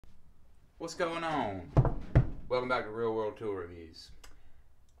What's going on? Welcome back to Real World Tool Reviews.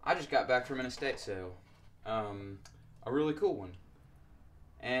 I just got back from an estate sale. A really cool one.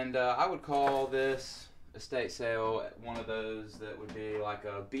 And I would call this estate sale one of those that would be like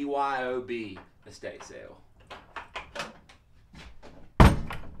a BYOB estate sale.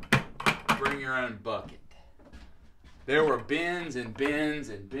 Bring your own bucket. There were bins and bins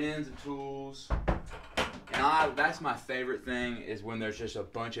and bins of tools. And that's my favorite thing, is when there's just a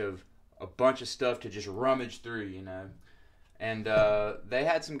bunch of stuff to just rummage through, you know. And they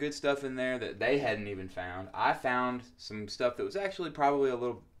had some good stuff in there that they hadn't even found. I found some stuff that was actually probably a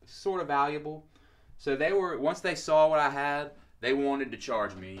little sort of valuable. So once they saw what I had, they wanted to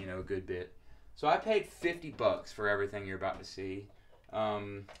charge me, you know, a good bit. So I paid $50 for everything you're about to see.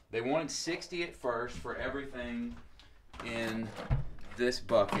 They wanted $60 at first for everything in this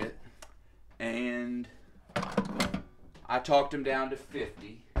bucket, and I talked him down to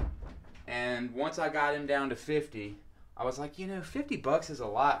 $50. And once I got him down to $50, I was like, you know, $50 is a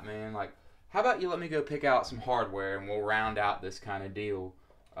lot, man. Like, how about you let me go pick out some hardware and we'll round out this kind of deal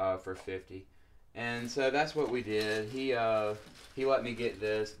for $50. And so that's what we did. He let me get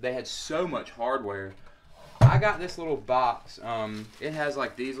this. They had so much hardware. I got this little box. It has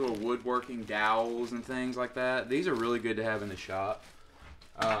like these little woodworking dowels and things like that. These are really good to have in the shop.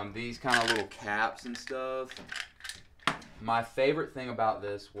 These kind of little caps and stuff. My favorite thing about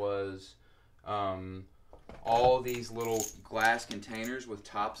this was all these little glass containers with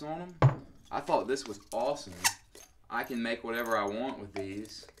tops on them. I thought this was awesome. I can make whatever I want with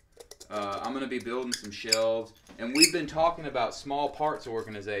these. I'm going to be building some shelves. And we've been talking about small parts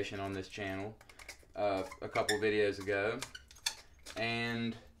organization on this channel a couple videos ago.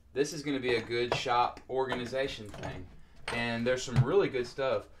 And this is going to be a good shop organization thing. And there's some really good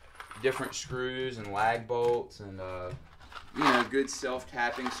stuff. Different screws and lag bolts and you know, good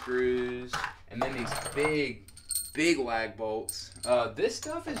self-tapping screws, and then these big lag bolts. This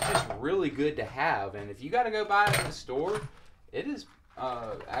stuff is just really good to have, and if you got to go buy it at the store, it is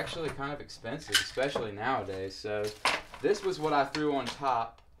actually kind of expensive, especially nowadays. So this was what I threw on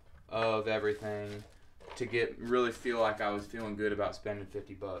top of everything to really feel like I was feeling good about spending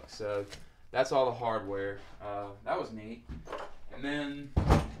 $50. So that's all the hardware. That was neat. And then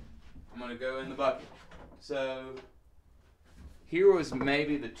I'm gonna go in the bucket. So here was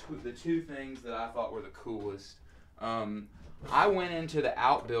maybe the two things that I thought were the coolest. I went into the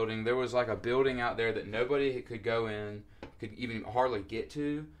outbuilding. There was like a building out there that nobody could go in, could even hardly get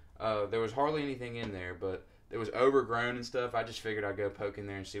to. There was hardly anything in there, but it was overgrown and stuff. I just figured I'd go poke in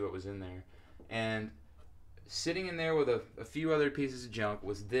there and see what was in there. And sitting in there with a few other pieces of junk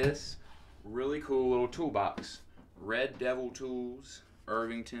was this really cool little toolbox. Red Devil Tools,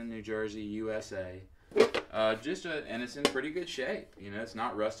 Irvington, New Jersey, USA. And it's in pretty good shape. You know, it's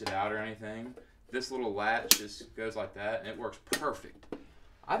not rusted out or anything. This little latch just goes like that, and it works perfect.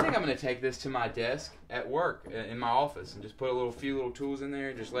 I think I'm going to take this to my desk at work, in my office, and just put a few little tools in there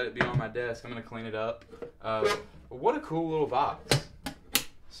and just let it be on my desk. I'm going to clean it up. What a cool little box.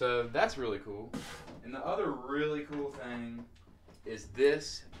 So that's really cool. And the other really cool thing is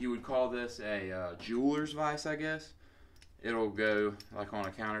this. You would call this a jeweler's vise, I guess. It'll go like on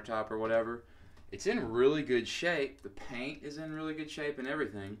a countertop or whatever. It's in really good shape. The paint is in really good shape and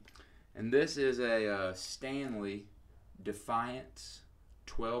everything. And this is a Stanley Defiance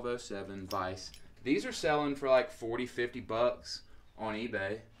 1207 vise. These are selling for like $40–50 on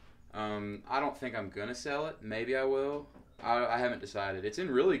eBay. I don't think I'm gonna sell it. Maybe I will. I haven't decided. It's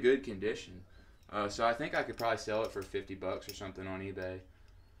in really good condition. So I think I could probably sell it for $50 or something on eBay.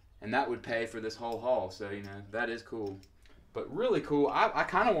 And that would pay for this whole haul. So, you know, that is cool. But really cool. I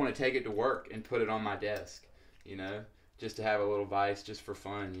kind of want to take it to work and put it on my desk, you know, just to have a little vise just for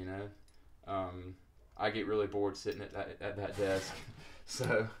fun, you know. I get really bored sitting at that desk.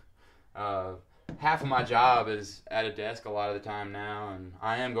 So half of my job is at a desk a lot of the time now, and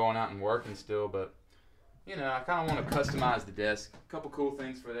I am going out and working still, but, you know, I kind of want to customize the desk. A couple cool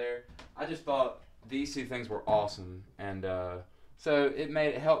things for there. I just thought these two things were awesome, and so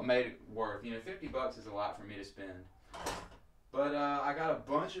it helped make it worth. You know, $50 is a lot for me to spend. But I got a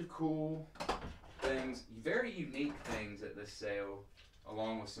bunch of cool things, very unique things at this sale,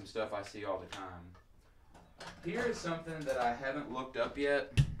 along with some stuff I see all the time. Here is something that I haven't looked up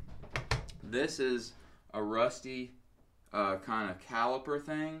yet. This is a rusty kind of caliper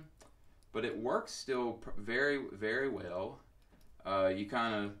thing, but it works still very, very well. I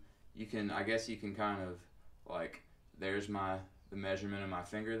guess you can kind of, like, there's the measurement of my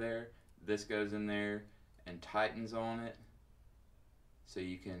finger there. This goes in there and tightens on it, so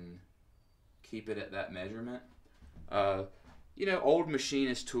you can keep it at that measurement. you know, old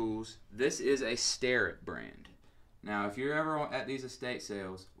machinist tools. This is a Starrett brand. Now, if you're ever at these estate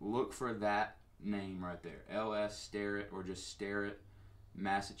sales, look for that name right there. LS Starrett, or just Starrett,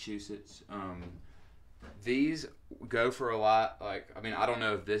 Massachusetts. These go for a lot. Like, I mean, I don't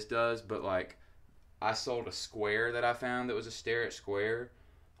know if this does, but like, I sold a square that I found that was a Starrett square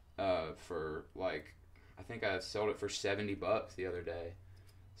for like, I think I sold it for $70 the other day.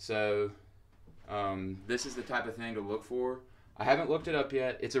 So this is the type of thing to look for. I haven't looked it up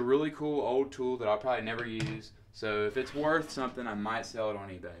yet. It's a really cool old tool that I'll probably never use. So if it's worth something, I might sell it on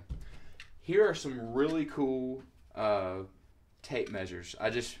eBay. Here are some really cool tape measures. I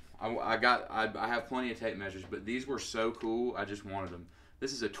have plenty of tape measures, but these were so cool, I just wanted them.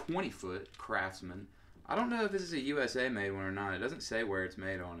 This is a 20-foot Craftsman. I don't know if this is a USA made one or not. It doesn't say where it's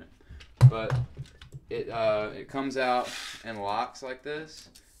made on it, but it comes out and locks like this,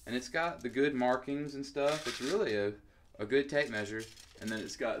 and it's got the good markings and stuff. It's really a good tape measure. And then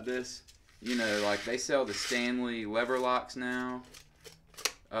it's got this, you know, like they sell the Stanley lever locks now.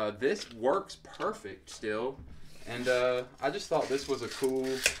 This works perfect still, and I just thought this was a cool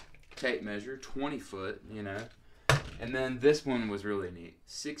tape measure, 20 foot, you know. And then this one was really neat,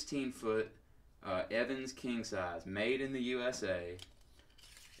 16 foot Evans king size, made in the USA.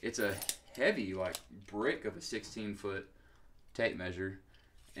 It's a heavy, like, brick of a 16-foot tape measure,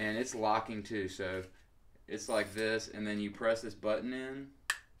 and it's locking too. So it's like this, and then you press this button in,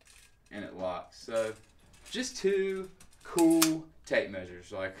 and it locks. So just two cool tape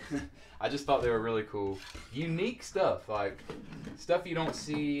measures. Like, I just thought they were really cool, unique stuff, like stuff you don't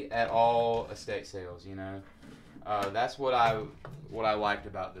see at all estate sales. You know, that's what I liked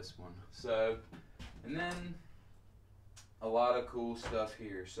about this one. So, and then a lot of cool stuff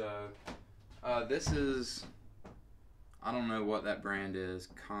here. So this is, I don't know what that brand is,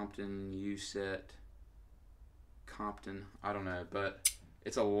 Compton, U-Set, Compton, I don't know, but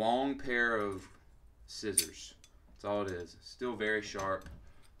it's a long pair of scissors. That's all it is. Still very sharp,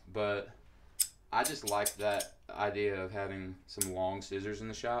 but I just like that idea of having some long scissors in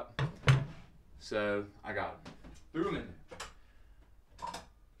the shop. So I got them. Threw them in there.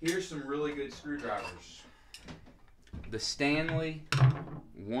 Here's some really good screwdrivers. The Stanley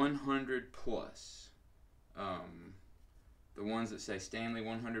 100 Plus. The ones that say Stanley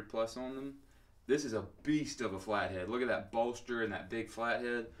 100 Plus on them. This is a beast of a flathead. Look at that bolster and that big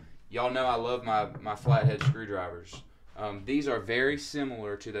flathead. Y'all know I love my flathead screwdrivers. These are very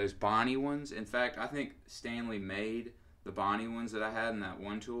similar to those Bonnie ones. In fact, I think Stanley made the Bonnie ones that I had in that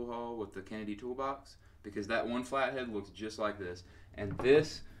one tool haul with the Kennedy toolbox, because that one flathead looks just like this. And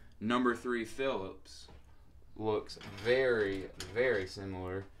this number 3 Phillips looks very, very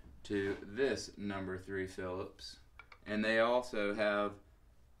similar to this number 3 Phillips. And they also have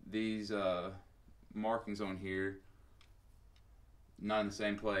these markings on here, not in the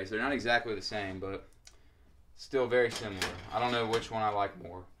same place. They're not exactly the same, but still very similar. I don't know which one I like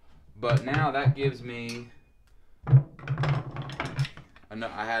more. But now that gives me, I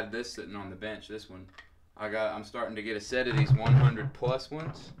had this sitting on the bench, this one. I'm starting to get a set of these 100 Plus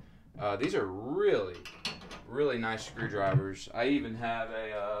ones. These are really, really nice screwdrivers. I even have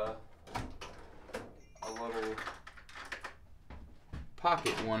a little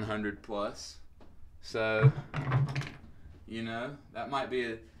pocket 100 Plus. So, you know, that might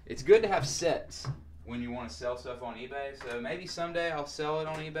be it's good to have sets when you want to sell stuff on eBay. So maybe someday I'll sell it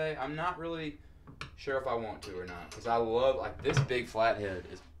on eBay. I'm not really sure if I want to or not, because I love, like, this big flathead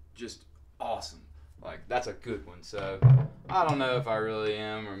is just awesome. Like, that's a good one. So I don't know if I really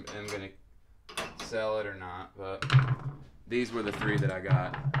am going to sell it or not, but these were the 3 that I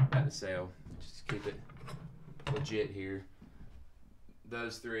got at the sale. Just to keep it legit here.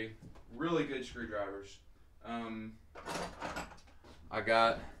 Those 3 really good screwdrivers.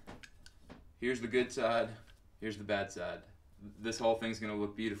 Here's the good side, here's the bad side. This whole thing's gonna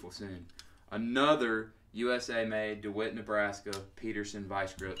look beautiful soon. Another USA made DeWitt, Nebraska Peterson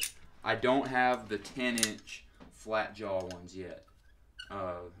vice grips. I don't have the 10-inch flat jaw ones yet,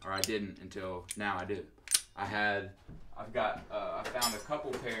 or I didn't until now. I do. I found a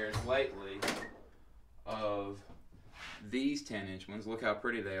couple pairs lately of these 10-inch ones. Look how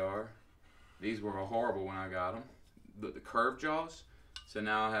pretty they are. These were horrible when I got them. The curved jaws. So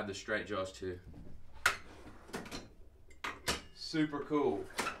now I have the straight jaws too. Super cool.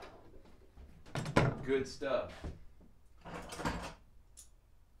 Good stuff.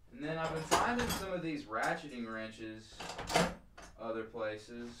 And then I've been finding some of these ratcheting wrenches other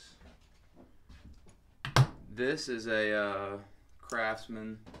places. This is a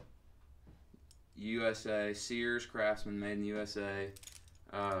Craftsman USA, Sears Craftsman made in the USA,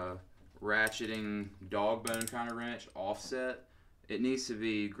 ratcheting dog bone kind of wrench, offset. It needs to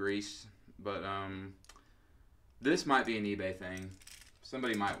be greased, but this might be an eBay thing.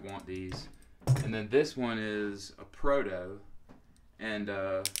 Somebody might want these. And then this one is a proto, and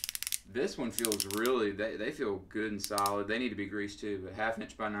this one feels really, they feel good and solid. They need to be greased too, but 1/2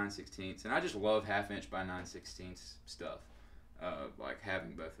 inch by 9/16. And I just love 1/2 inch by 9/16 stuff. Like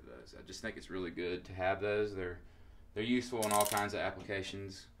having both of those. I just think it's really good to have those. They're useful in all kinds of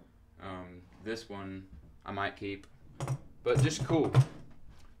applications. This one I might keep, but just cool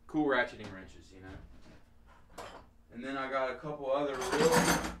ratcheting wrenches, you know. And then I got a couple other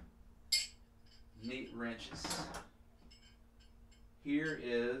real neat wrenches. Here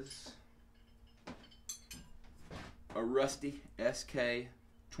is a rusty SK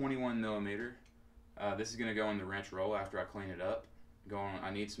 21mm. This is going to go in the wrench roll after I clean it up.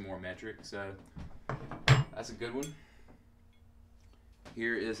 I need some more metric, so that's a good one.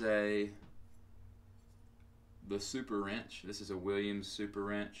 Here is the super wrench. This is a Williams super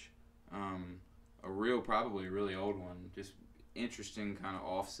wrench. Probably really old one. Just interesting kind of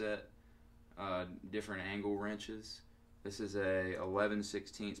offset, different angle wrenches. This is a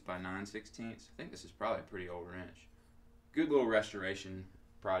 11/16 by 9/16. I think this is probably a pretty old wrench. Good little restoration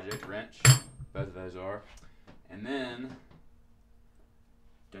project wrench. Both of those are. And then,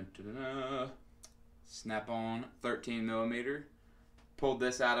 Snap-on 13mm. Pulled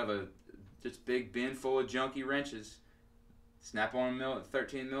this out of a just big bin full of junky wrenches. Snap-on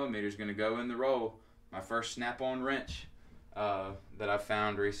 13mm is going to go in the roll. My first Snap-on wrench that I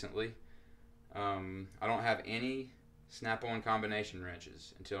found recently. I don't have any Snap-on combination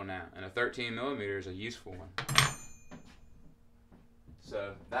wrenches until now, and a 13mm is a useful one.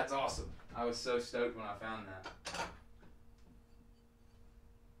 So that's awesome. I was so stoked when I found that.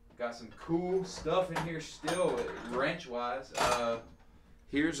 Got some cool stuff in here still, wrench-wise.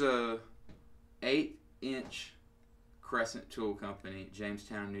 Here's a 8-inch Crescent Tool Company,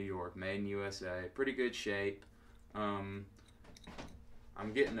 Jamestown, New York, made in USA. Pretty good shape. I'm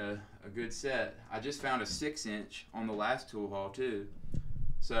getting a good set. I just found a 6-inch on the last tool haul too.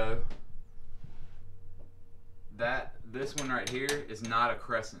 So this one right here is not a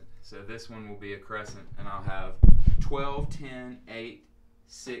crescent. So this one will be a crescent, and I'll have 12, 10, 8,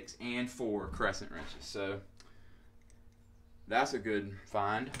 6, and 4 crescent wrenches. So that's a good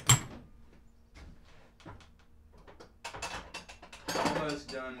find.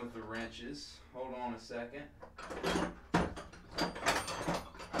 Almost done with the wrenches. Hold on a second.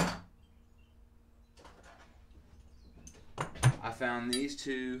 I found these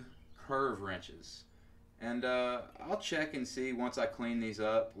 2 curve wrenches. And I'll check and see once I clean these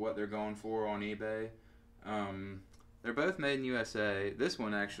up what they're going for on eBay. They're both made in USA. This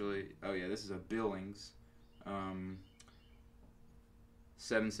one actually, oh yeah, this is a Billings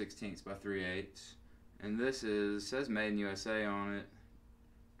 7/16 by 3/8. And this says made in USA on it.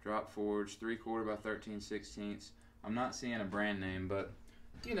 Drop forge, 3/4 by 13/16. I'm not seeing a brand name, but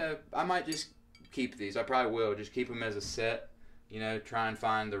you know, I might just keep these. I probably will just keep them as a set. You know, try and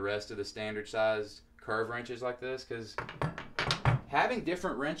find the rest of the standard size curve wrenches like this, because having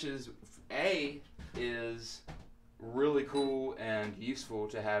different wrenches is really cool and useful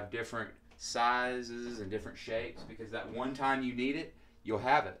to have different sizes and different shapes, because that one time you need it, you'll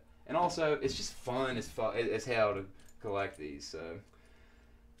have it. And also, it's just fun as hell to collect these.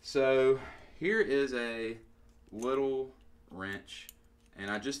 So here is a little wrench,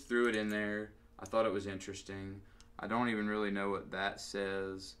 and I just threw it in there. I thought it was interesting. I don't even really know what that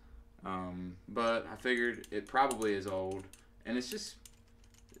says, but I figured it probably is old, and it's just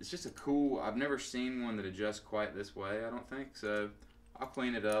a cool. I've never seen one that adjusts quite this way, I don't think. So I'll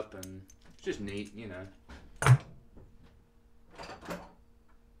clean it up, and it's just neat, you know.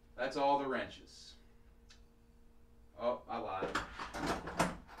 That's all the wrenches. Oh, I lied.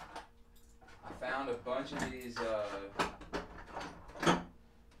 I found a bunch of these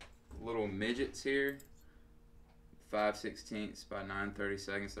little midgets here. 5/16 by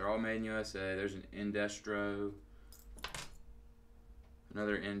 9/32. They're all made in USA. There's an Indestro,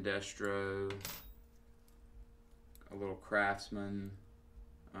 another Indestro, a little Craftsman,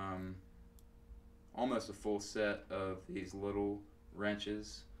 almost a full set of these little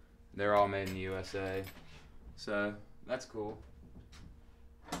wrenches. They're all made in the USA. So that's cool.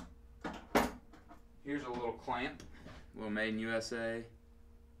 Here's a little clamp, a little made in USA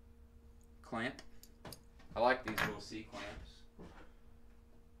clamp. I like these little C clamps.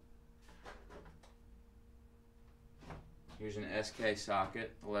 Here's an SK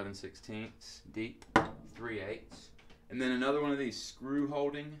socket, 11/16 deep, 3/8. And then another one of these screw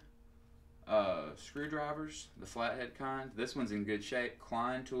holding screwdrivers, the flathead kind. This one's in good shape.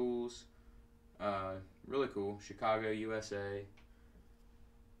 Klein tools, really cool. Chicago, USA.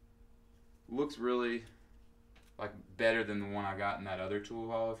 looks really like better than the one I got in that other tool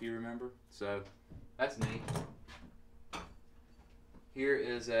haul, if you remember. So that's neat. Here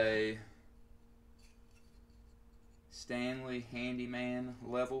is a Stanley handyman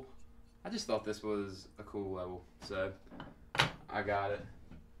level. I just thought this was a cool level, so I got it.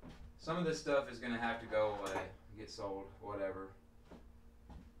 Some of this stuff is gonna have to go away, get sold, whatever.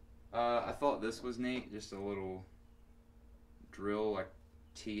 I thought this was neat, just a little drill, like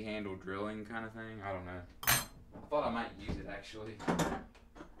T-handle drilling kind of thing. I don't know. I thought I might use it actually.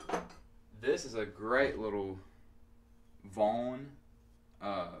 This is a great little Vaughn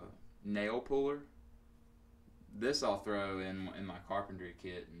nail puller. This I'll throw in my carpentry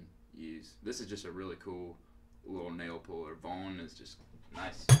kit and use. This is just a really cool little nail puller. Vaughn is just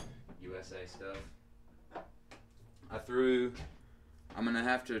nice USA stuff. I'm gonna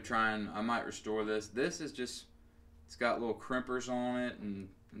have to try and I might restore this. This is just, it's got little crimpers on it and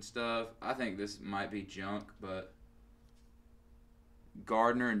stuff. I think this might be junk, but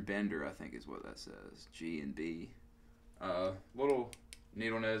Gardner and Bender, I think is what that says. G and B. Little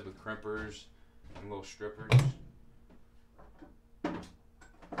needle nose with crimpers and little strippers.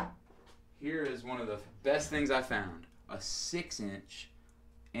 Here is one of the best things I found. A 6-inch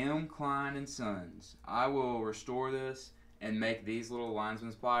Klein and Sons. I will restore this and make these little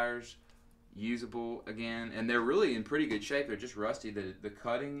linesman's pliers usable again. And they're really in pretty good shape. They're just rusty. The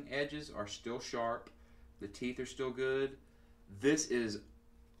cutting edges are still sharp. The teeth are still good. This is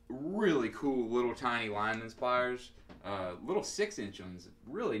really cool little tiny lineman's pliers. Little 6-inch ones.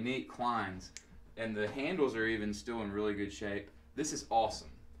 Really neat Kleins. And the handles are even still in really good shape. This is awesome.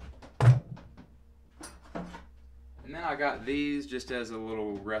 And then I got these just as a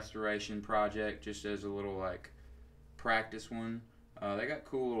little restoration project, just as a little like practice one. They got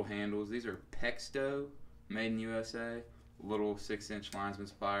cool little handles. These are Pexto, made in USA. Little 6-inch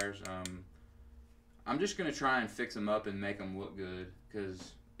linesman's pliers. I'm just gonna try and fix them up and make them look good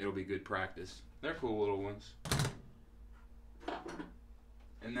because it'll be good practice. They're cool little ones.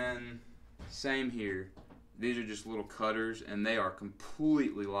 And then same here. These are just little cutters, and they are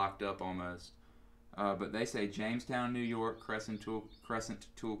completely locked up almost. But they say Jamestown, New York, Crescent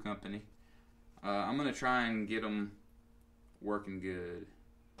Tool Company. I'm going to try and get them working good.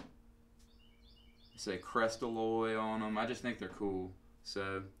 They say Crestalloy on them. I just think they're cool.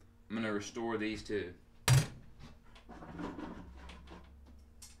 So I'm going to restore these too. And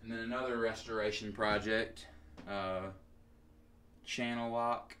then another restoration project. Channel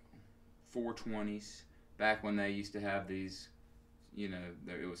lock 420s. Back when they used to have these, you know,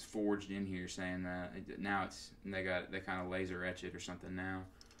 it was forged in here saying that. Now they kind of laser etch it or something now.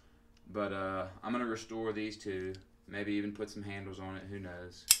 But I'm gonna restore these two, maybe even put some handles on it. Who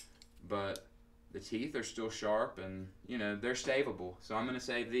knows? But the teeth are still sharp, and you know they're savable. So I'm gonna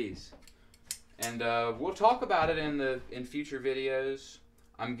save these, and we'll talk about it in future videos.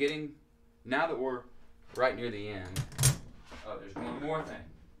 Now that we're right near the end. Oh, there's one more thing.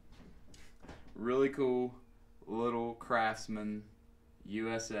 Really cool little Craftsman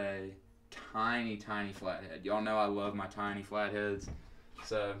USA tiny flathead. Y'all know I love my tiny flatheads.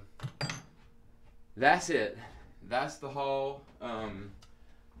 So that's it. That's the haul.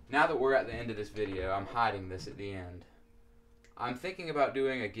 Now that we're at the end of this video, I'm hiding this at the end. I'm thinking about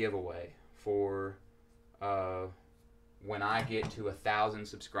doing a giveaway for when I get to 1,000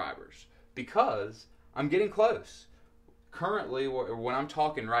 subscribers because I'm getting close. Currently, when I'm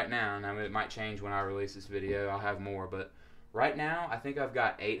talking right now, and it might change when I release this video, I'll have more, but right now, I think I've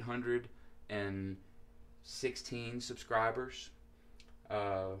got 816 subscribers,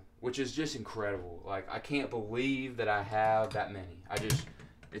 which is just incredible. Like, I can't believe that I have that many.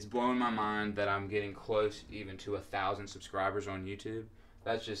 It's blowing my mind that I'm getting close even to 1,000 subscribers on YouTube.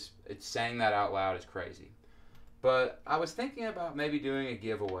 Saying that out loud is crazy. But I was thinking about maybe doing a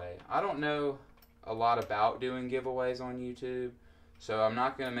giveaway. I don't know a lot about doing giveaways on YouTube, so I'm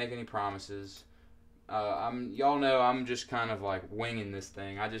not gonna make any promises. Y'all know I'm just kind of like winging this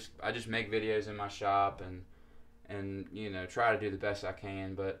thing. I just make videos in my shop and you know try to do the best I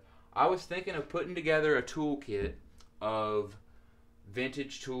can. But I was thinking of putting together a toolkit of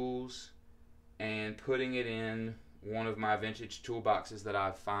vintage tools and putting it in one of my vintage toolboxes that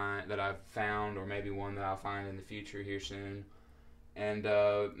I've found, or maybe one that I'll find in the future here soon. And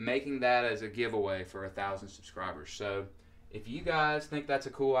making that as a giveaway for 1,000 subscribers. So if you guys think that's a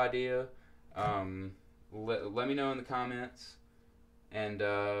cool idea, let me know in the comments. And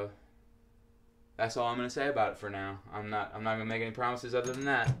that's all I'm gonna say about it for now. I'm not gonna make any promises other than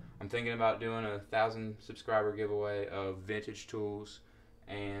that. I'm thinking about doing a 1,000 subscriber giveaway of vintage tools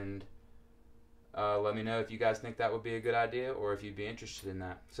and Let me know if you guys think that would be a good idea or if you'd be interested in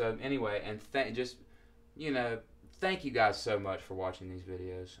that. So anyway, and just, you know, thank you guys so much for watching these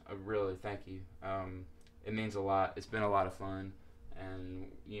videos. I really thank you. It means a lot. It's been a lot of fun. And,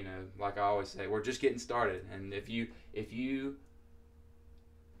 you know, like I always say, we're just getting started. And if you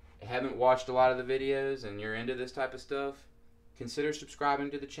haven't watched a lot of the videos and you're into this type of stuff, consider subscribing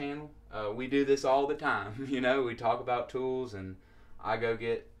to the channel. We do this all the time. You know, we talk about tools, and I go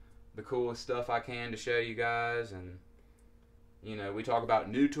get the coolest stuff I can to show you guys, and you know, we talk about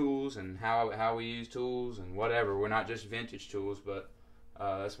new tools and how we use tools and whatever. We're not just vintage tools, but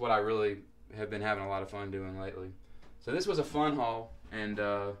that's what I really have been having a lot of fun doing lately. So this was a fun haul, and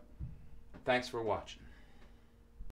thanks for watching.